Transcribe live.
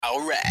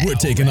Alright. We're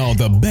taking all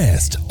the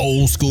best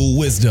old school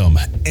wisdom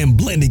and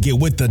blending it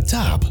with the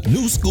top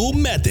new school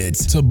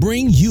methods to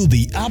bring you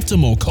the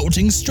optimal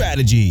coaching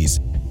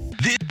strategies.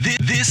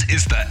 This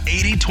is the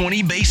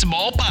 80-20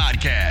 Baseball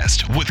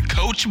Podcast with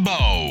Coach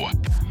Bo.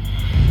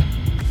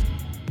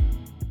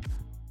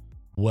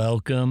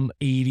 Welcome,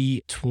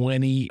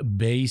 80-20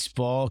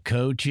 baseball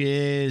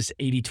coaches,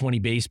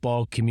 80-20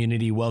 baseball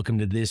community. Welcome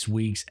to this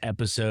week's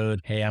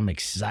episode. Hey, I'm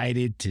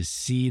excited to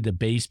see the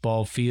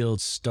baseball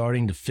field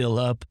starting to fill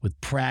up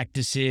with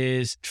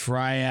practices,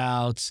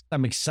 tryouts.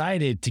 I'm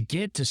excited to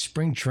get to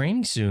spring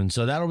training soon,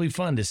 so that'll be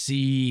fun to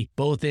see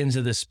both ends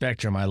of the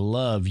spectrum. I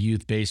love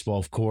youth baseball,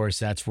 of course.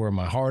 That's where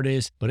my heart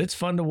is, but it's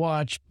fun to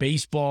watch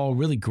baseball,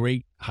 really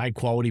great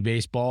high-quality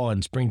baseball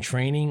and spring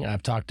training.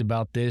 I've talked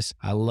about this.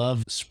 I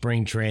love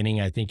spring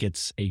training. I think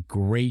it's a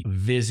great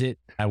visit.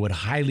 I would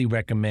highly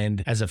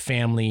recommend as a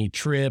family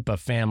trip, a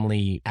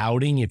family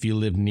outing if you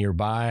live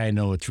nearby. I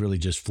know it's really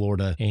just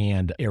Florida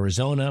and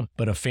Arizona,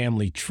 but a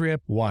family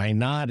trip, why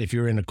not? If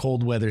you're in a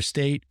cold weather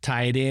state,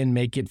 tie it in,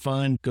 make it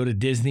fun. Go to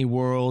Disney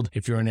World.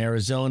 If you're in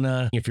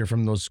Arizona, if you're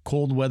from those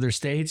cold weather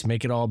states,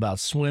 make it all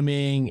about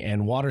swimming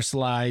and water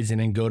slides,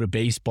 and then go to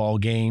baseball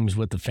games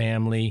with the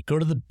family. Go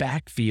to the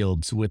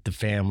backfields with the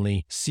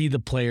family, see the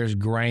players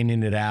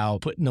grinding it out,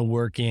 putting the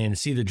work in,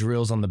 see the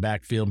drills on the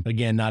backfield.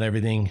 Again, not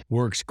everything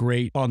works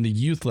great on the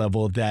youth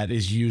level that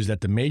is used at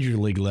the major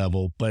league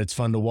level, but it's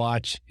fun to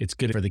watch. It's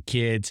good for the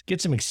kids.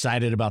 Gets them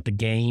excited about the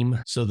game.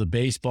 So the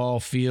baseball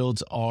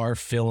fields are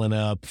filling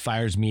up,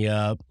 fires me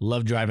up.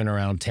 Love driving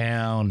around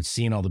town,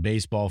 seeing all the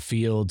baseball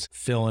fields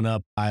filling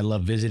up. I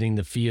love visiting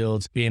the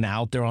fields, being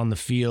out there on the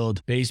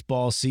field.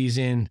 Baseball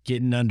season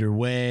getting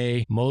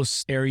underway.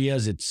 Most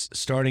areas it's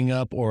starting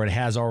up, or it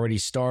has already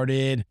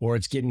started, or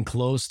it's getting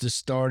close to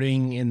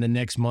starting in the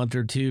next month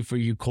or two for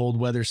you cold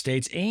weather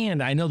states.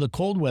 And I know the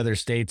cold weather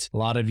states, a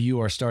lot of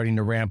you are starting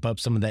to ramp up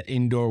some of that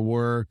indoor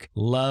work.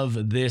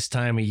 Love this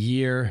time of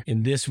year.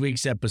 In this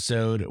week's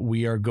episode,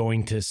 we are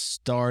going to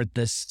start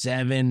the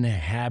 7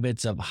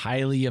 habits of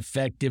highly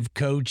effective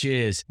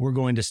coaches. We're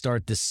going to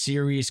start the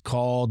series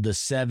called the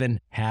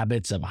 7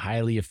 habits of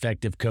highly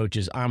effective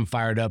coaches. I'm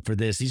fired up for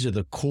this. These are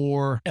the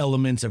core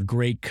elements of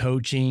great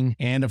coaching.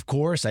 And of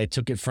course, I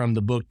took it from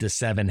the book, The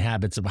 7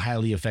 Habits of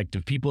Highly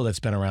Effective People, that's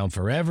been around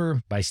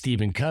forever by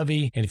Stephen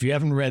Covey. And if you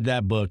haven't read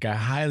that book, I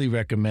highly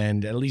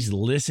recommend at least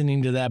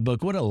listening to that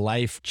book. What a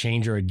life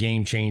changer, a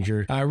game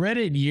changer. I read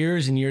it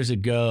years and years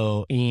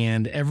ago,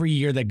 and every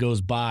year that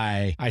goes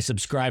by, I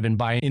subscribe and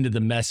buy into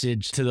the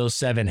message to those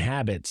 7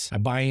 habits. I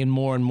buy in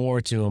more and more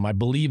to them. I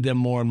believe them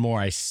more and more.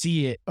 I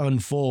see it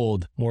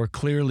unfold more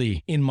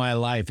clearly in my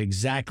life,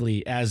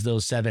 exactly as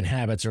those 7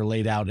 habits are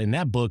laid out in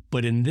that book.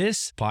 But in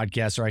this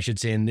podcast, or I should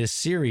say in this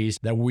series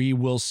that we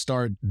will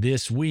start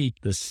this week,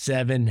 the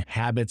 7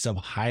 habits of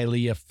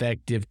highly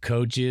effective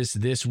coaches.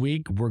 This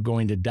week, we're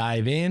going to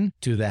dive in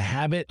to the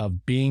habit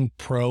of being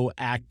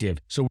proactive.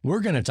 So we're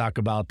going to talk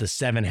about the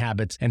 7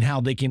 habits and how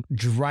they can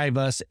drive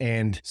us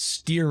and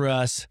steer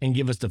us and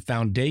give us the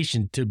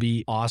foundation to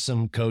be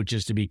awesome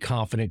coaches, to be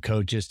confident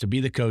coaches, to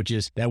be the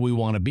coaches that we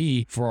want to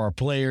be for our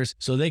players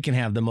so they can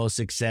have the most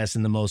success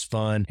and the most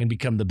fun and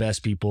become the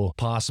best people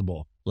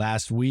possible.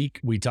 Last week,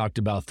 we talked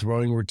about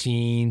throwing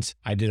routines.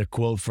 I did a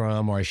quote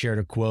from, or I shared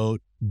a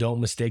quote, "Don't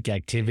mistake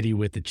activity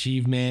with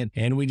achievement."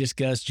 And we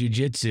discussed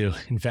jiu-jitsu.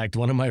 In fact,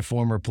 one of my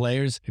former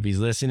players, if he's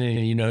listening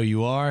and you know who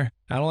you are,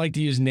 I don't like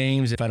to use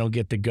names if I don't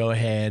get the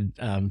go-ahead.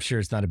 I'm sure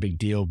it's not a big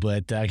deal,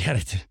 but I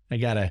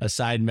got a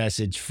side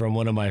message from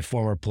one of my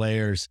former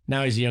players.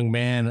 Now he's a young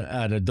man,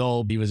 an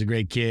adult. He was a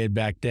great kid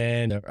back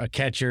then, a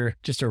catcher,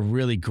 just a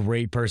really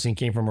great person,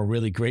 came from a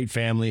really great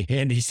family.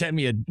 And he sent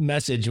me a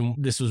message, and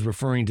this was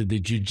referring to the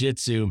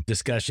jiu-jitsu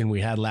discussion we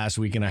had last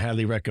week, and I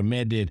highly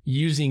recommended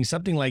using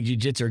something like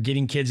jiu-jitsu or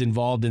getting kids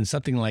involved in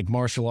something like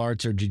martial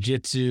arts or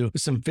jiu-jitsu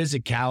with some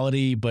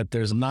physicality, but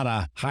there's not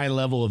a high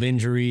level of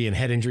injury and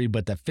head injury,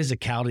 but the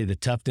physicality, the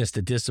toughness,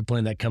 the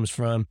discipline that comes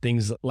from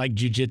things like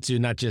jiu-jitsu,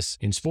 not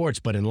just in sports,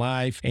 but in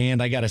life.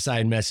 And I got a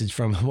side message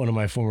from one of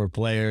my former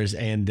players,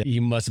 and he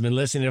must have been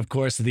listening, of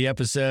course, to the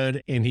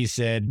episode. And he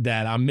said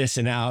that I'm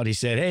missing out. He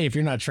said, "Hey, if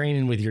you're not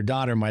training with your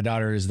daughter," my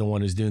daughter is the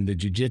one who's doing the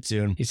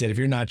jiu-jitsu. And he said, "If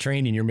you're not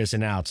training, you're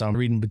missing out." So I'm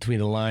reading between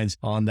the lines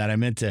on that. I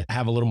meant to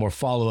have a little more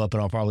follow-up,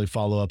 and I'll probably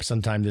follow up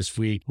sometime this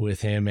week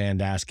with him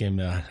and ask him.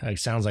 It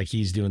sounds like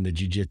he's doing the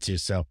jiu-jitsu.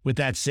 So with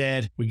that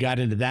said, we got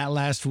into that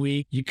last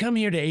week. You come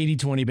here to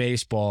 80-20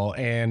 baseball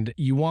and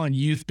you want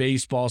youth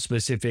baseball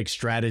specific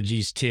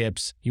strategies,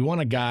 tips. You want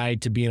a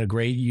guide to being a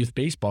great youth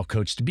baseball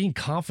coach, to being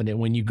confident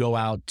when you go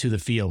out to the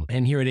field.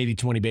 And here at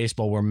 80-20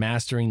 baseball, we're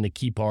mastering the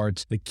key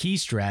parts, the key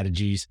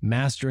strategies,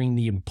 mastering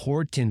the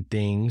important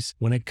things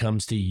when it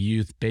comes to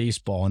youth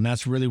baseball. And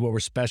that's really what we're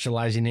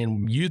specializing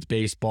in, youth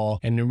baseball,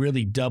 and then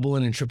really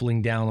doubling and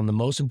tripling down on the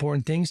most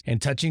important things and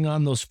touching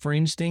on those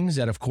fringe things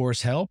that of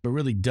course help, but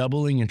really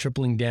doubling and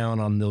tripling down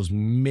on those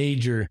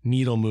major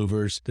needle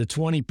movers, the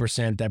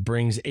 20% that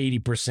brings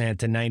 80%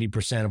 to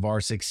 90% of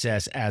our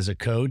success as a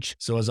coach.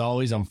 So as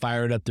always, I'm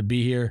fired up to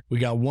be here. We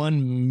got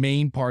one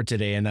main part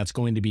today, and that's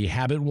going to be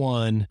habit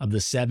 1 of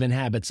the 7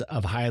 habits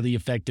of highly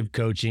effective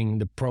coaching,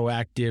 the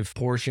proactive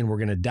portion. We're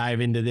going to dive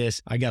into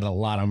this. I got a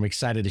lot. I'm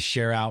excited to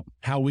share out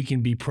how we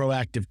can be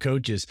proactive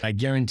coaches. I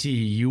guarantee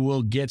you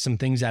will get some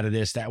things out of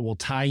this that will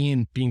tie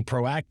in being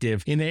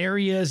proactive in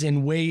areas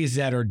in ways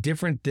that are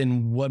different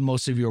than what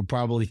most of you are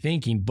probably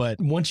thinking.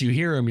 But once you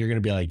hear them, you're going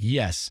to be like,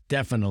 yes,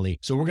 definitely.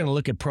 So we're going to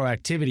look at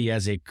proactivity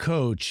as a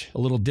coach a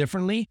little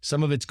differently.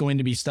 Some of it's going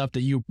to be stuff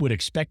that you would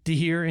expect to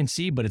hear and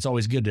see, but it's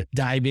always good to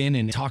dive in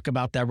and talk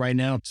about that right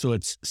now so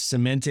it's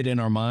cemented in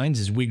our minds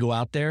as we go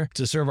out there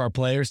to serve our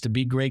players, to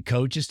be great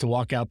coaches, to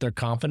walk out there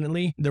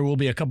confidently. There will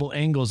be a couple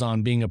angles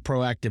on being a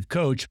proactive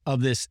coach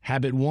of this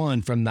habit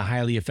 1 from the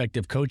highly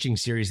effective coaching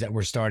series that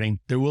we're starting.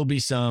 There will be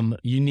some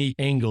unique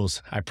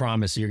angles, I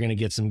promise. You're going to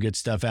get some good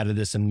stuff out of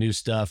this, some new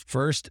stuff.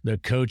 First, the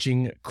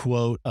coaching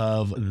quote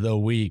of the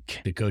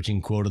week. The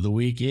coaching quote of the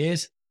week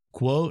is,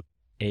 quote,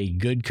 "A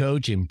good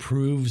coach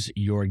improves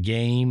your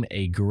game.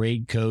 A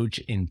great coach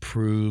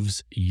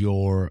improves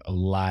your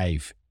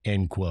life."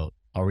 End quote.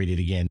 I'll read it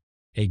again.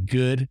 A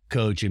good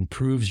coach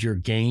improves your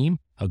game.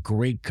 A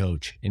great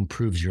coach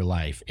improves your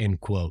life. End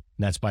quote.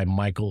 And that's by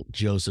Michael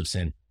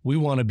Josephson. We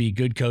want to be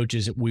good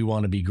coaches. We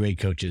want to be great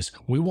coaches.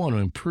 We want to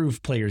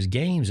improve players'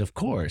 games, of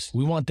course.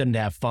 We want them to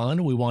have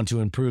fun. We want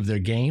to improve their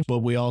game, but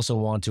we also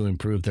want to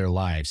improve their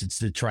lives. It's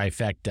the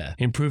trifecta.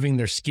 Improving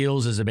their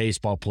skills as a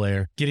baseball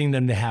player, getting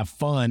them to have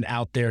fun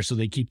out there so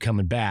they keep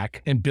coming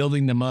back, and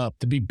building them up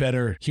to be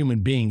better human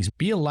beings.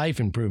 Be a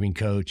life-improving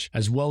coach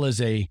as well as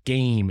a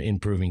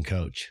game-improving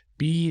coach.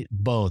 Be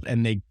both,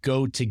 and they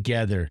go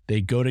together.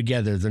 They go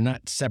together. They're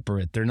not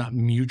separate. They're not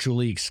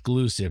mutually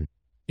exclusive.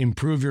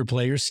 Improve your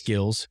players'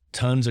 skills,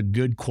 tons of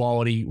good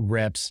quality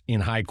reps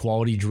in high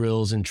quality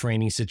drills and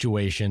training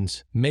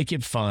situations. Make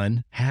it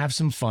fun. Have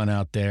some fun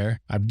out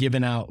there. I've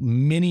given out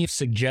many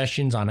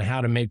suggestions on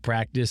how to make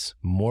practice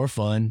more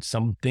fun.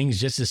 Some things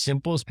just as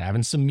simple as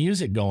having some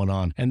music going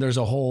on. And there's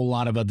a whole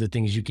lot of other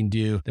things you can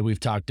do that we've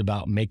talked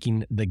about,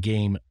 making the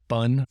game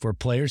fun for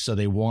players so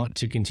they want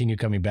to continue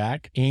coming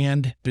back,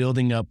 and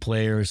building up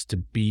players to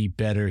be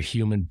better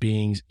human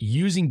beings,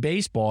 using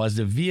baseball as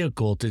the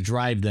vehicle to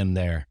drive them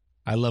there.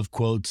 I love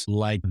quotes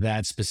like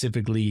that,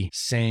 specifically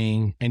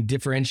saying and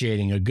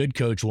differentiating a good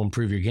coach will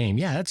improve your game.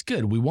 Yeah, that's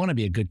good. We want to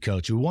be a good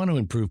coach. We want to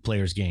improve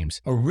players'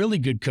 games. A really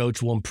good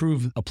coach will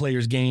improve a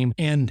player's game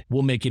and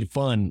will make it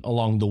fun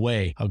along the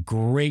way. A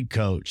great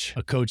coach,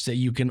 a coach that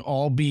you can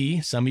all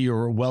be. Some of you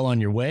are well on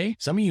your way.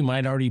 Some of you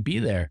might already be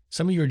there.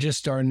 Some of you are just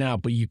starting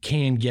out, but you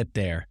can get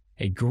there.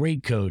 A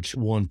great coach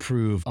will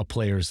improve a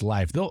player's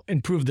life. They'll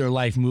improve their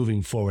life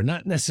moving forward.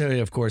 Not necessarily,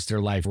 of course,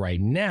 their life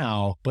right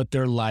now, but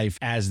their life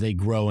as they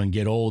grow and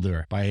get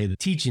older by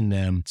teaching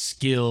them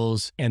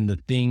skills and the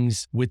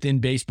things within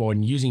baseball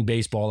and using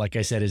baseball, like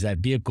I said, as that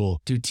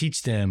vehicle to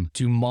teach them,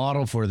 to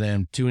model for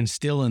them, to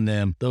instill in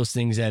them those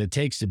things that it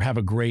takes to have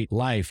a great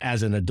life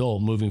as an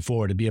adult moving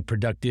forward, to be a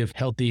productive,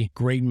 healthy,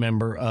 great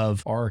member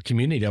of our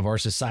community, of our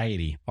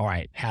society. All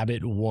right,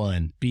 habit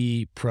 1,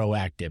 be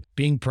proactive.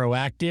 Being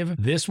proactive,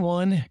 this one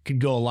could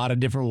go a lot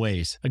of different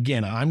ways.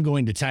 Again, I'm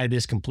going to tie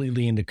this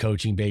completely into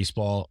coaching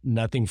baseball,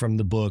 nothing from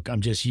the book. I'm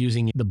just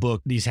using the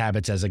book, These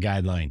Habits, as a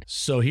guideline.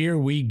 So here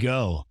we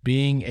go.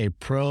 Being a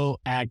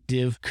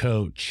proactive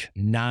coach.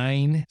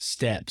 9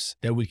 steps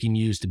that we can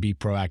use to be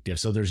proactive.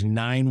 So there's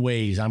 9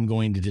 ways I'm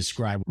going to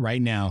describe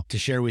right now to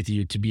share with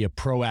you to be a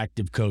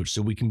proactive coach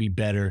so we can be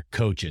better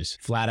coaches,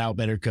 flat out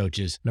better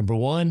coaches. Number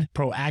 1,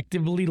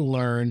 proactively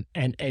learn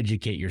and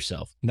educate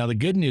yourself. Now, the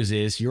good news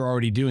is you're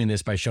already doing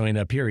this by showing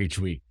up here each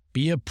week.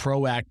 Be a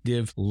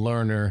proactive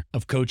learner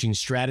of coaching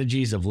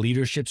strategies, of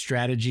leadership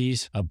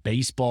strategies, of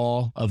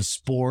baseball, of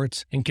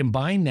sports, and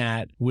combine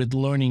that with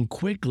learning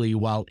quickly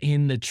while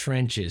in the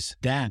trenches.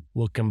 That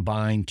will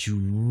combine to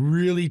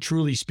really,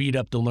 truly speed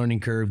up the learning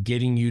curve,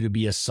 getting you to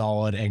be a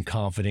solid and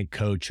confident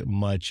coach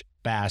much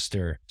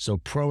faster. So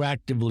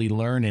proactively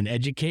learn and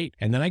educate.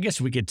 And then I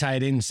guess we could tie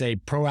it in and say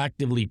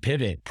proactively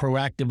pivot,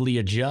 proactively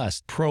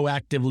adjust,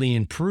 proactively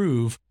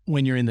improve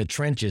when you're in the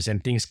trenches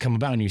and things come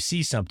about and you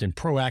see something,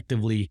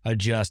 proactively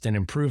adjust and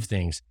improve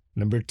things.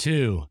 Number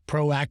 2,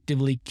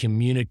 proactively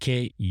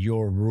communicate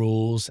your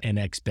rules and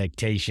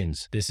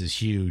expectations. This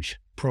is huge.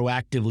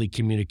 Proactively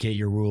communicate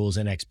your rules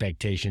and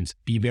expectations.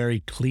 Be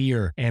very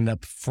clear and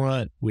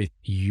upfront with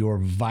your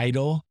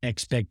vital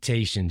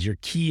expectations, your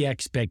key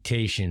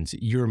expectations,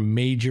 your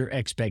major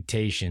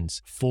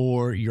expectations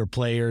for your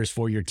players,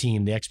 for your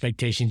team, the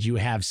expectations you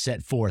have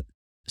set forth.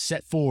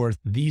 Set forth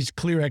these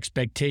clear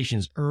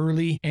expectations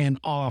early and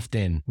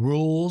often.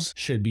 Rules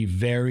should be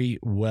very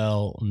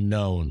well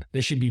known. They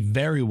should be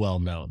very well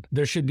known.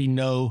 There should be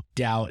no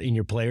doubt in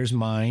your players'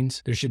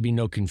 minds. There should be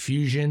no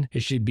confusion.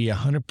 It should be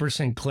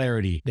 100%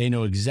 clarity. They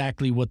know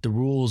exactly what the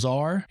rules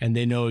are, and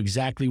they know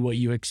exactly what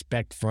you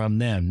expect from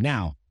them.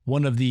 Now,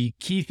 One of the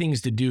key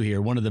things to do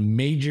here, one of the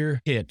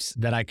major tips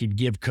that I could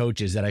give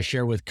coaches, that I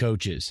share with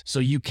coaches, so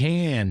you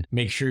can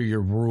make sure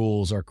your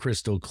rules are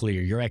crystal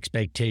clear, your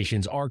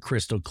expectations are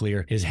crystal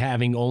clear, is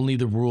having only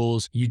the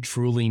rules you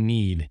truly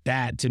need.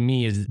 That, to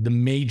me, is the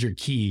major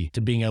key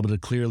to being able to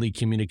clearly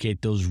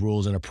communicate those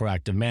rules in a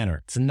proactive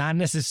manner. It's not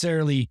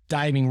necessarily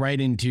diving right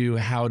into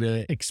how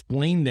to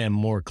explain them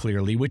more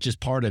clearly, which is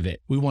part of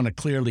it. We want to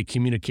clearly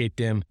communicate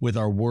them with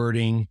our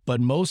wording,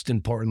 but most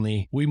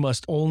importantly, we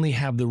must only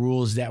have the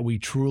rules that we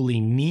truly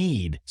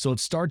need. So it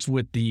starts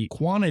with the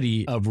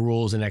quantity of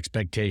rules and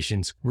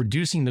expectations.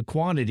 Reducing the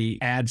quantity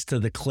adds to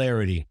the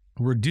clarity.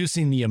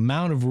 Reducing the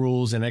amount of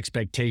rules and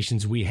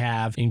expectations we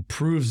have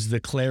improves the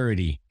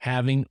clarity.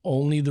 Having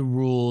only the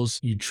rules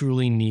you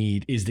truly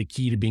need is the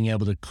key to being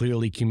able to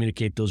clearly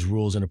communicate those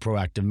rules in a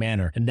proactive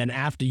manner. And then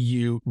after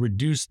you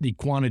reduce the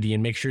quantity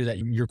and make sure that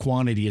your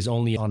quantity is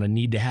only on a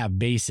need-to-have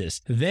basis,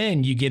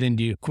 then you get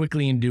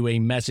quickly into a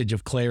message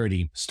of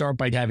clarity. Start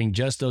by having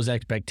just those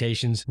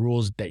expectations,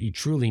 rules that you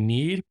truly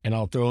need. And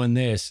I'll throw in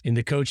this. In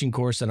the coaching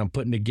course that I'm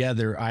putting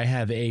together, I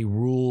have a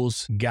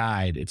rules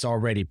guide. It's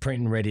already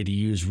print and ready to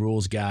use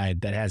rules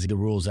guide that has the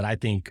rules that I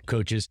think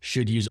coaches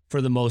should use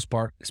for the most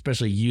part,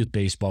 especially youth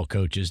baseball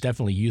coaches,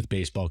 definitely youth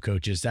baseball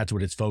coaches. That's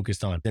what it's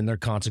focused on. And their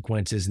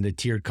consequences and the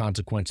tiered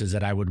consequences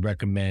that I would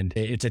recommend.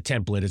 It's a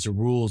template. It's a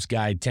rules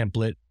guide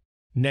template.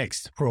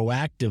 Next,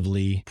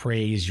 proactively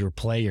praise your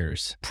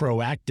players.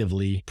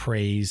 Proactively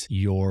praise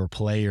your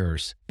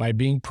players. By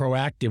being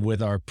proactive with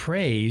our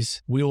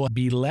praise, we will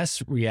be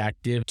less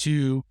reactive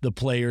to the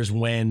players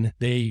when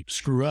they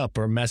screw up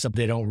or mess up.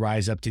 They don't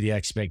rise up to the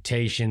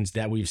expectations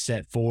that we've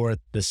set forth,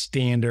 the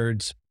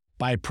standards.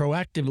 By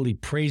proactively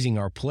praising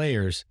our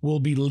players, we'll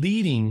be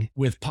leading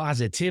with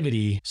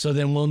positivity. So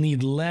then we'll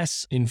need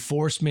less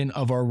enforcement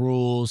of our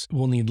rules.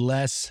 We'll need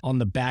less on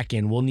the back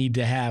end. We'll need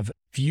to have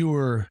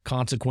fewer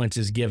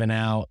consequences given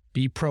out.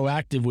 Be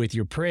proactive with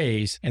your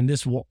praise, and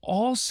this will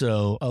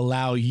also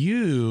allow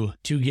you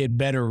to get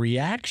better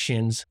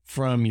reactions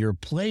from your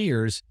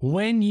players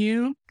when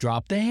you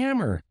drop the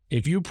hammer.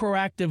 If you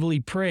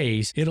proactively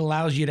praise, it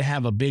allows you to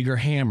have a bigger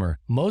hammer.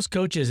 Most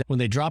coaches, when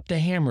they drop the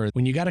hammer,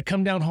 when you got to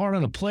come down hard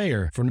on a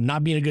player for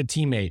not being a good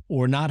teammate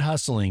or not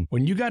hustling,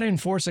 when you got to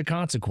enforce a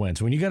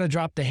consequence, when you got to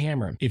drop the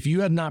hammer, if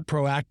you have not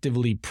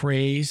proactively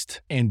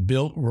praised and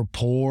built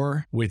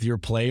rapport with your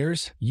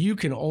players, you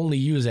can only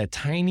use a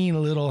tiny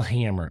little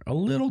hammer, a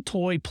little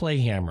toy play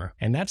hammer,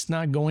 and that's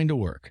not going to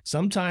work.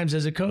 Sometimes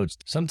as a coach,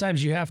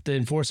 sometimes you have to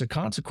enforce a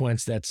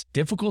consequence that's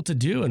difficult to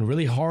do and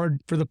really hard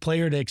for the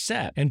player to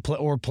accept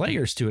or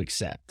players to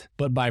accept.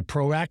 But by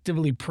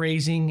proactively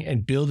praising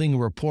and building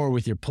rapport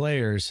with your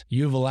players,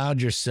 you've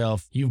allowed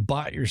yourself, you've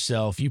bought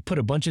yourself, you put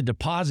a bunch of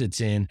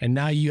deposits in, and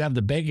now you have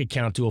the bank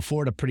account to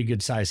afford a pretty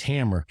good size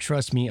hammer.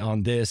 Trust me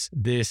on this.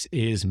 This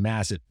is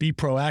massive. Be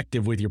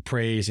proactive with your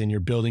praise and your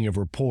building of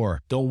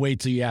rapport. Don't wait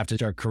till you have to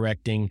start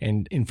correcting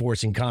and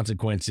enforcing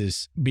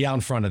consequences. Be out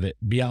in front of it.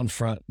 Be out in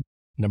front.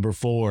 Number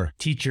 4,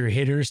 teach your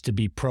hitters to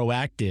be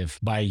proactive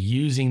by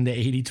using the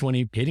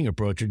 80-20 hitting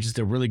approach, or just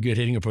a really good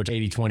hitting approach,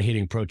 80-20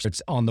 hitting approach.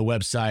 It's on the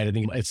website. I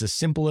think it's the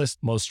simplest,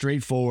 most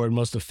straightforward,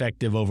 most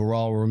effective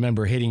overall.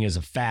 Remember, hitting is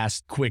a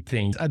fast, quick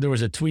thing. There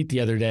was a tweet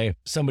the other day.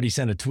 Somebody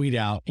sent a tweet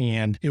out,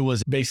 and it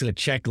was basically a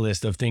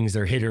checklist of things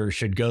their hitter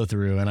should go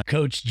through. And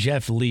Coach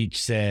Jeff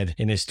Leach said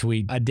in his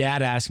tweet, "A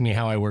dad asked me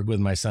how I work with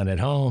my son at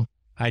home.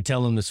 I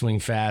tell him to swing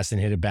fast and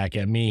hit it back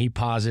at me. He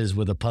pauses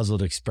with a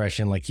puzzled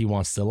expression like he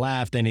wants to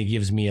laugh. Then he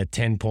gives me a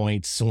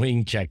 10-point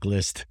swing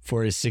checklist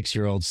for his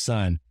 6-year-old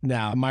son."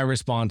 Now, my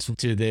response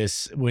to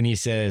this, when he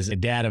says a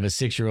dad of a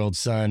 6-year-old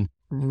son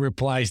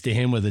replies to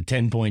him with a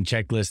 10-point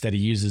checklist that he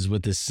uses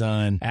with his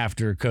son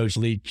after Coach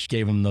Leach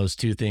gave him those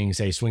two things,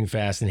 say swing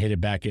fast and hit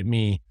it back at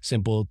me,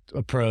 simple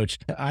approach.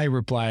 I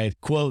replied,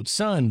 quote,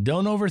 "Son,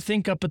 don't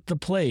overthink up at the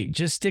plate.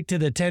 Just stick to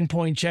the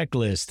 10-point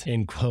checklist,"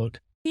 end quote.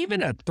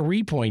 Even a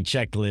 3-point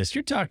checklist,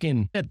 you're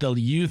talking at the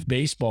youth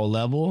baseball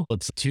level,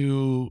 it's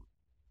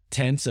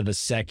 0.2 of a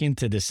second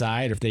to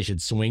decide if they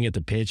should swing at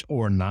the pitch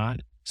or not.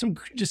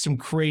 Just some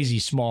crazy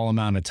small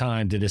amount of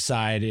time to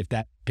decide if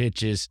that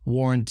pitch is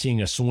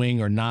warranting a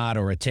swing or not,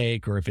 or a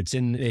take, or if it's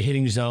in the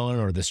hitting zone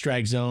or the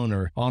strike zone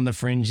or on the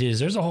fringes.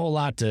 There's a whole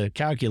lot to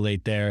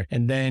calculate there.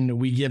 And then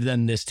we give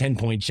them this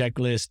 10-point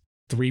checklist,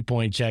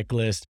 3-point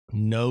checklist.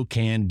 No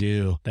can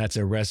do. That's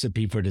a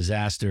recipe for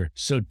disaster.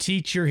 So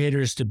teach your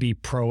hitters to be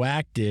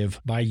proactive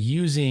by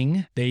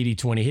using the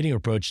 80-20 hitting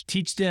approach.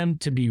 Teach them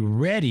to be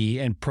ready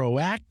and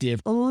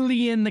proactive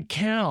early in the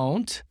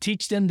count.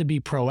 Teach them to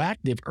be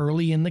proactive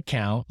early in the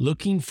count,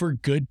 looking for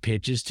good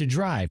pitches to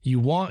drive. You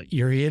want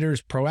your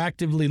hitters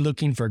proactively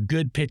looking for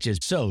good pitches.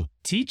 So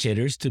teach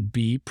hitters to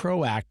be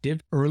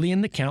proactive early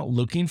in the count,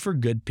 looking for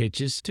good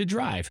pitches to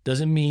drive.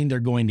 Doesn't mean they're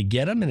going to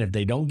get them, and if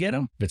they don't get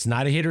them, if it's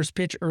not a hitter's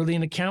pitch early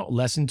in the count,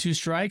 less than 2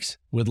 strikes,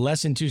 with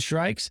less than 2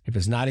 strikes, if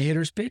it's not a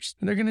hitter's pitch,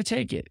 then they're going to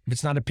take it. If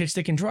it's not a pitch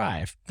they can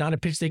drive, not a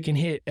pitch they can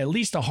hit, at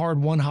least a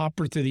hard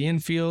one-hopper through the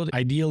infield,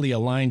 ideally a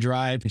line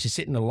drive, and just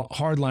hitting a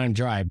hard line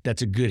drive,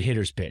 that's a good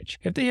hitter's pitch.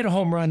 If they hit a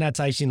home run, that's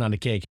icing on the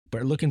cake.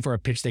 But looking for a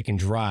pitch they can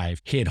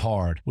drive, hit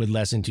hard with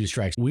less than 2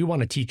 strikes. We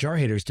want to teach our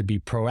hitters to be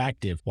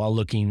proactive while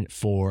looking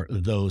for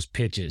those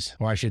pitches,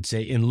 or I should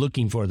say in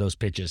looking for those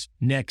pitches.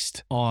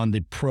 Next on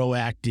the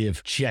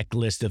proactive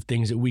checklist of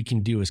things that we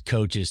can do as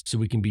coaches so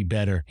we can be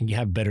better and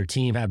have a better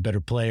team, have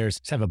better players,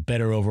 have a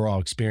better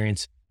overall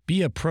experience.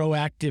 Be a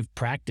proactive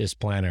practice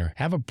planner.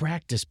 Have a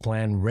practice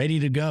plan ready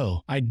to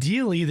go.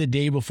 Ideally, the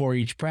day before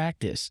each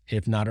practice,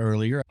 if not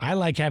earlier. I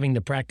like having the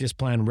practice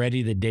plan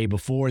ready the day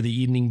before, the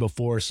evening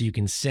before, so you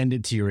can send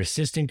it to your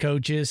assistant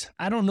coaches.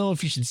 I don't know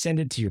if you should send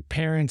it to your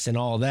parents and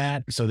all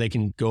that so they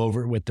can go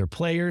over it with their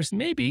players.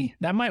 Maybe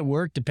that might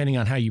work depending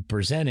on how you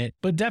present it,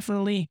 but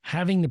definitely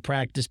having the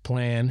practice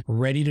plan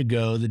ready to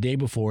go the day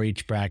before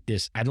each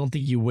practice. I don't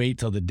think you wait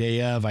till the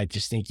day of. I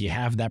just think you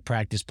have that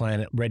practice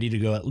plan ready to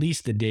go at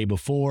least the day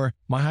before.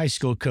 My high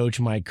school coach,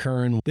 Mike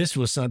Kern, this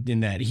was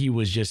something that he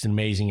was just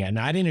amazing at. And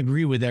I didn't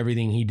agree with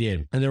everything he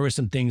did. And there were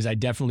some things I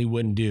definitely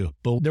wouldn't do.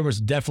 But there was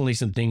definitely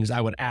some things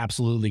I would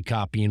absolutely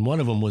copy. And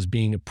one of them was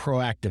being a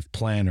proactive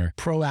planner.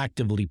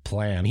 Proactively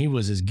plan. He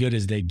was as good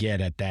as they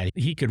get at that.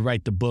 He could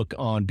write the book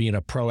on being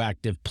a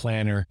proactive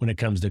planner when it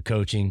comes to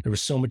coaching. There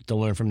was so much to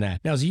learn from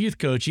that. Now, as a youth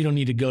coach, you don't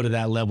need to go to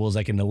that level as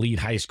like an elite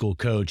high school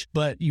coach,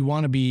 but you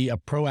want to be a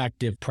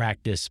proactive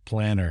practice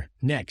planner.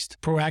 Next,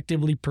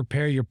 proactively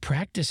prepare your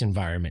practice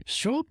environment.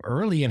 Show up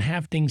early and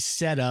have things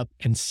set up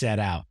and set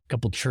out.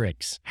 Couple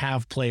tricks.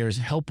 Have players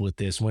help with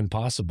this when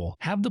possible.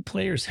 Have the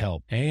players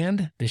help.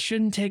 And this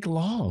shouldn't take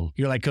long.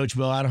 You're like, Coach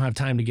Bill, I don't have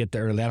time to get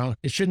there early.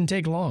 It shouldn't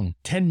take long.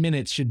 10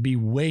 minutes should be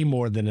way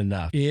more than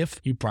enough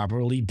if you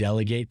properly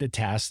delegate the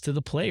tasks to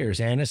the players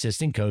and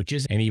assistant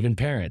coaches and even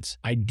parents.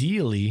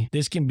 Ideally,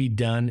 this can be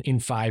done in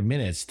 5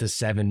 minutes to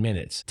 7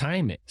 minutes.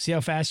 Time it. See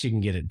how fast you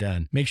can get it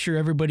done. Make sure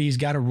everybody's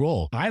got a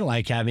role. I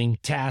like having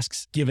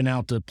tasks given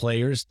out to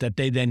players that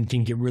they then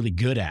can get really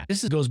good at.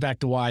 This goes back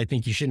to why I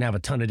think you shouldn't have a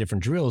ton of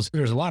different drills.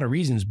 There's a lot of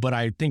reasons, but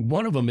I think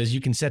one of them is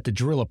you can set the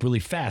drill up really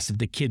fast if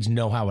the kids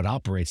know how it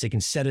operates. They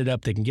can set it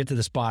up, they can get to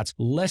the spots,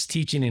 less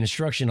teaching and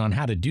instruction on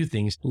how to do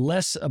things,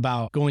 less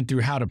about going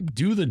through how to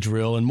do the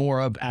drill and more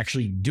of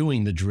actually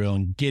doing the drill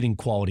and getting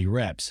quality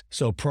reps.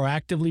 So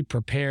proactively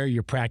prepare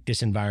your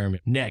practice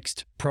environment.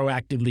 Next,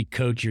 proactively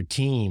coach your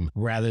team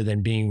rather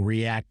than being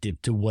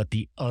reactive to what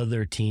the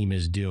other team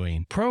is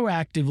doing.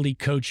 Proactively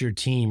coach your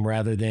team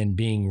rather than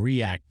being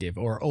reactive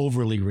or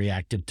overly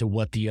reactive to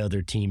what the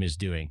other team is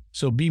doing.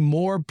 So be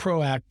more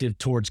proactive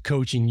towards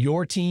coaching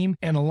your team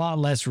and a lot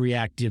less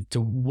reactive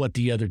to what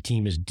the other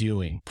team is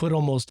doing. Put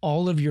almost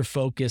all of your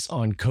focus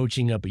on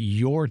coaching up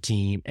your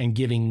team and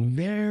giving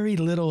very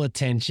little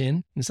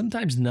attention, and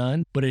sometimes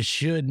none, but it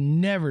should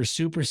never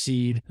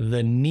supersede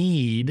the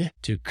need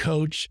to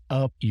coach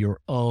up your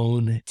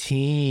own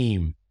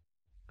team.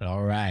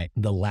 All right,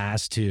 the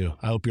last two.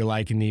 I hope you're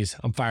liking these.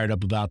 I'm fired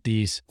up about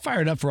these.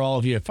 Fired up for all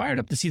of you. Fired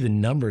up to see the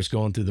numbers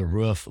going through the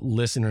roof,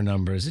 listener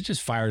numbers. It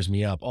just fires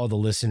me up, all the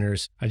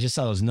listeners. I just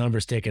saw those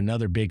numbers take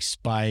another big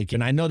spike.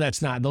 And I know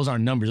those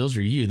aren't numbers. Those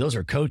are you. Those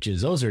are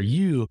coaches. Those are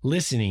you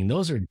listening.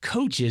 Those are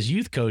coaches,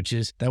 youth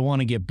coaches that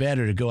want to get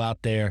better, to go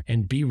out there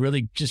and be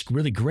really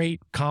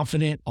great,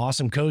 confident,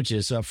 awesome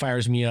coaches. So it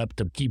fires me up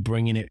to keep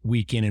bringing it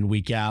week in and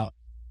week out.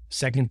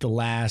 Second to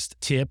last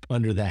tip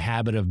under the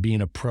habit of being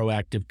a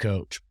proactive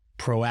coach.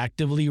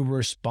 Proactively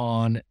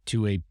respond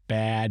to a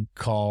bad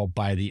call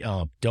by the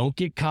ump. Don't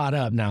get caught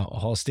up. Now,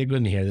 I'll stick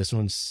with me here. This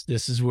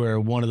is where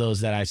one of those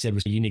that I said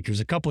was unique.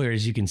 There's a couple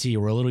areas you can see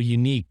we're a little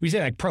unique. We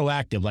say like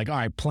proactive, like, all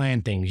right,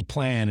 plan things,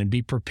 plan and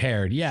be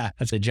prepared. Yeah,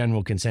 that's a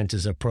general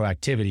consensus of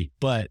proactivity.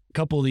 But a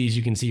couple of these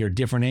you can see are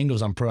different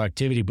angles on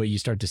proactivity, but you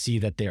start to see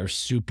that they are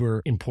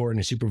super important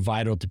and super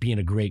vital to being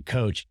a great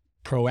coach.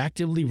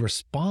 Proactively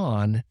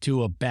respond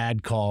to a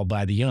bad call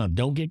by the ump.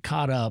 Don't get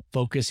caught up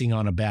focusing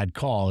on a bad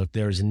call if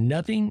there's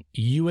nothing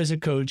you as a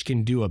coach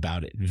can do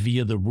about it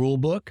via the rule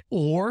book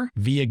or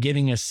via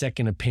getting a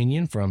second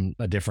opinion from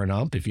a different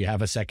ump if you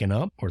have a second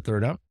ump or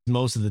third ump.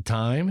 Most of the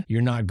time,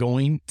 you're not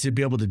going to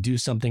be able to do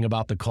something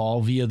about the call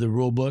via the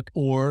rule book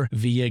or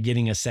via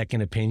getting a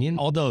second opinion,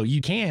 although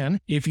you can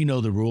if you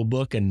know the rule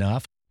book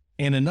enough.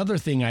 And another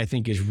thing I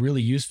think is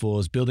really useful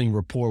is building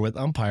rapport with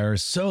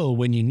umpires. So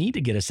when you need to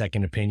get a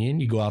second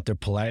opinion, you go out there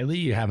politely,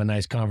 you have a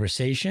nice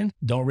conversation.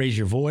 Don't raise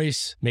your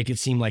voice. Make it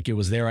seem like it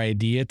was their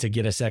idea to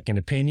get a second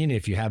opinion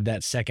if you have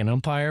that second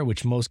umpire,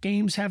 which most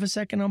games have a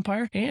second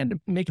umpire,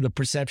 and make the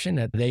perception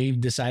that they've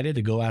decided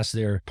to go ask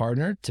their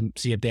partner to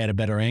see if they had a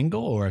better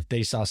angle or if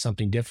they saw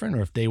something different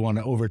or if they want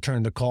to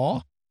overturn the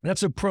call.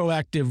 That's a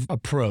proactive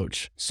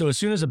approach. So as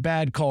soon as a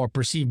bad call or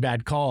perceived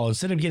bad call,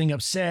 instead of getting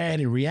upset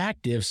and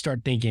reactive,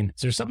 start thinking,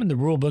 is there something in the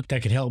rule book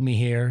that could help me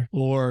here?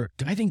 Or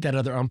do I think that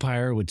other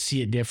umpire would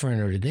see it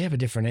different? Or do they have a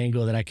different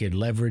angle that I could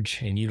leverage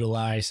and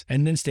utilize?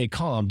 And then stay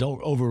calm.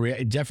 Don't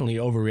overreact. Definitely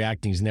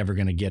overreacting is never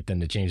going to get them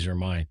to change their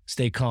mind.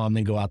 Stay calm,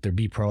 then go out there,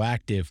 be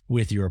proactive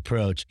with your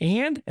approach.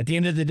 And at the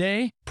end of the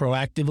day,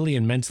 proactively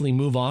and mentally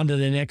move on to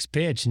the next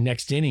pitch,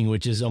 next inning,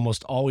 which is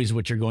almost always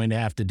what you're going to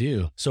have to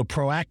do. So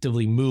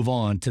proactively move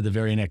on to the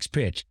very next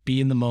pitch. Be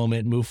in the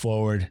moment, move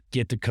forward,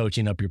 get to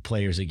coaching up your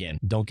players again.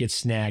 Don't get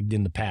snagged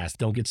in the past.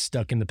 Don't get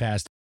stuck in the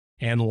past.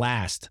 And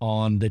last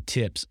on the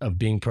tips of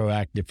being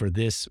proactive for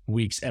this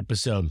week's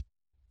episode,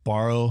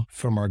 borrow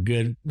from our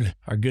good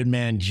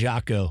man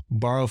Jocko.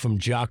 Borrow from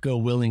Jocko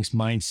Willink's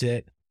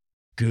mindset.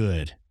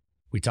 Good.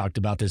 We talked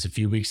about this a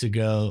few weeks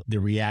ago, the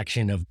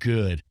reaction of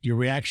good. Your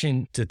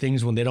reaction to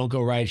things when they don't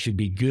go right should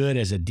be good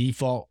as a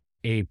default,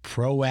 a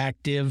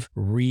proactive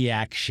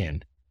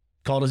reaction.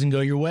 Call doesn't go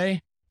your way?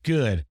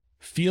 Good.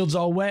 Field's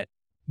all wet?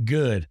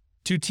 Good.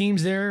 2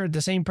 teams there at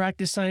the same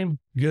practice time?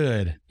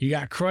 Good. You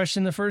got crushed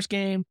in the first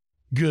game?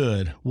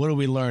 Good. What are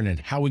we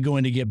learning? How are we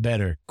going to get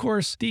better? Of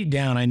course, deep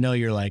down, I know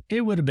you're like,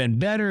 it would have been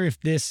better if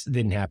this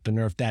didn't happen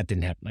or if that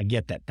didn't happen. I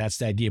get that. That's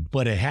the idea,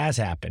 but it has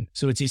happened.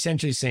 So it's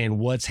essentially saying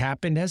what's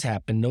happened has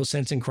happened. No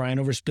sense in crying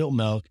over spilt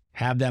milk.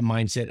 Have that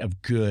mindset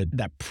of good,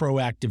 that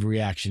proactive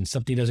reaction.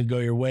 Something doesn't go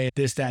your way,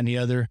 this, that, and the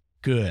other.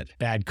 Good.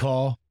 Bad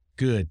call?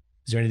 Good.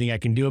 Is there anything I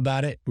can do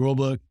about it?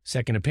 Rulebook?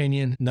 Second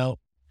opinion? No.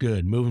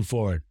 Good. Moving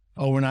forward.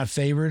 Oh, we're not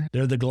favored?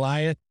 They're the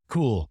Goliath?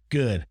 Cool.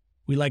 Good.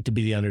 We like to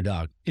be the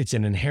underdog. It's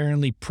an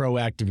inherently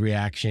proactive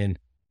reaction.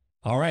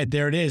 All right,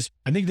 there it is.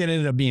 I think that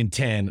ended up being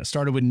 10.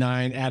 Started with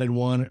 9, added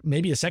 1,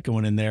 maybe a second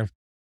one in there.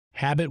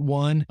 Habit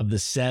 1 of the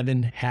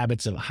 7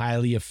 habits of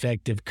highly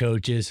effective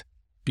coaches.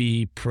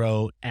 Be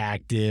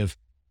proactive.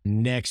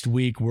 Next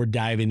week, we're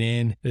diving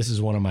in. This is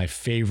one of my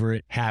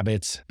favorite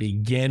habits.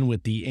 Begin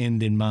with the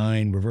end in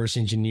mind. Reverse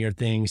engineer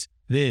things.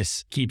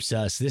 This keeps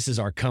us. This is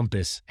our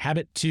compass.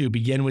 Habit 2,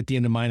 begin with the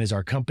end in mind, is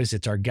our compass.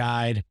 It's our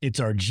guide. It's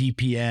our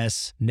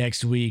GPS.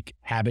 Next week,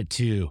 habit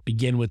 2,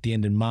 begin with the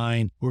end in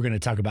mind. We're going to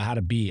talk about how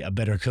to be a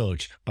better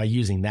coach by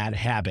using that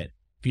habit.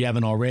 If you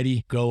haven't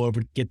already, go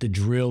over, get the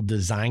drill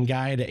design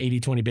guide at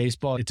 80/20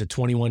 Baseball. It's a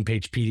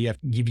 21-page PDF,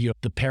 give you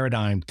the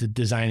paradigm to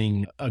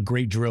designing a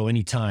great drill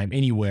anytime,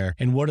 anywhere.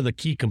 And what are the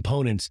key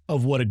components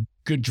of what a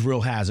good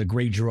drill has, a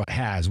great drill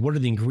has? What are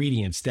the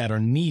ingredients that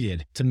are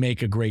needed to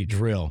make a great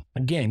drill?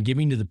 Again,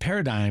 giving you the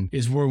paradigm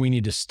is where we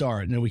need to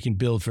start, and then we can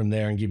build from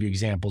there and give you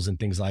examples and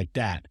things like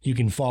that. You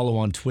can follow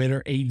on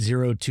Twitter,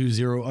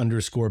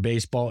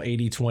 8020_baseball,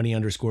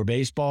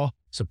 8020_baseball.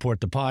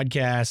 Support the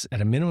podcast.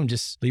 At a minimum,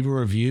 just leave a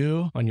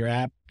review on your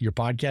app, your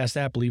podcast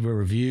app. Leave a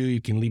review. You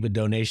can leave a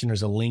donation.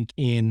 There's a link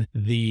in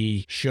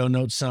the show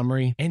notes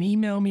summary. And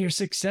email me your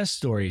success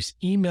stories.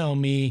 Email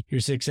me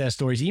your success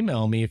stories.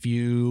 Email me if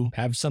you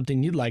have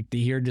something you'd like to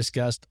hear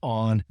discussed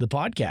on the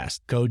podcast.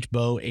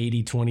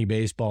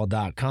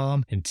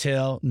 CoachBo8020baseball.com.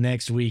 Until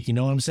next week, you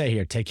know what I'm saying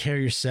here. Take care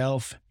of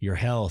yourself, your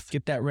health.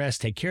 Get that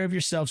rest. Take care of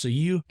yourself so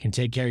you can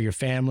take care of your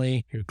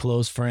family, your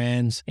close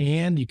friends,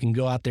 and you can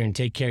go out there and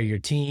take care of your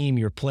team,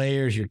 your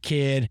players, your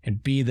kid,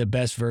 and be the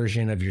best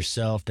version of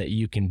yourself that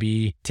you can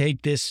be.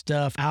 Take this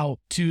stuff out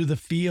to the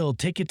field.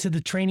 Take it to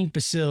the training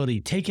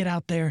facility. Take it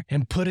out there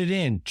and put it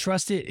in.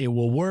 Trust it. It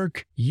will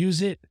work.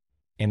 Use it.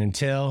 And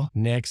until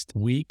next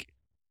week,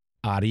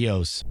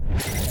 adios.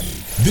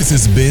 This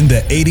has been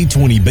the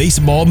 80/20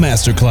 Baseball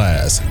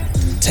Masterclass.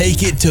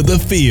 Take it to the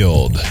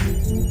field.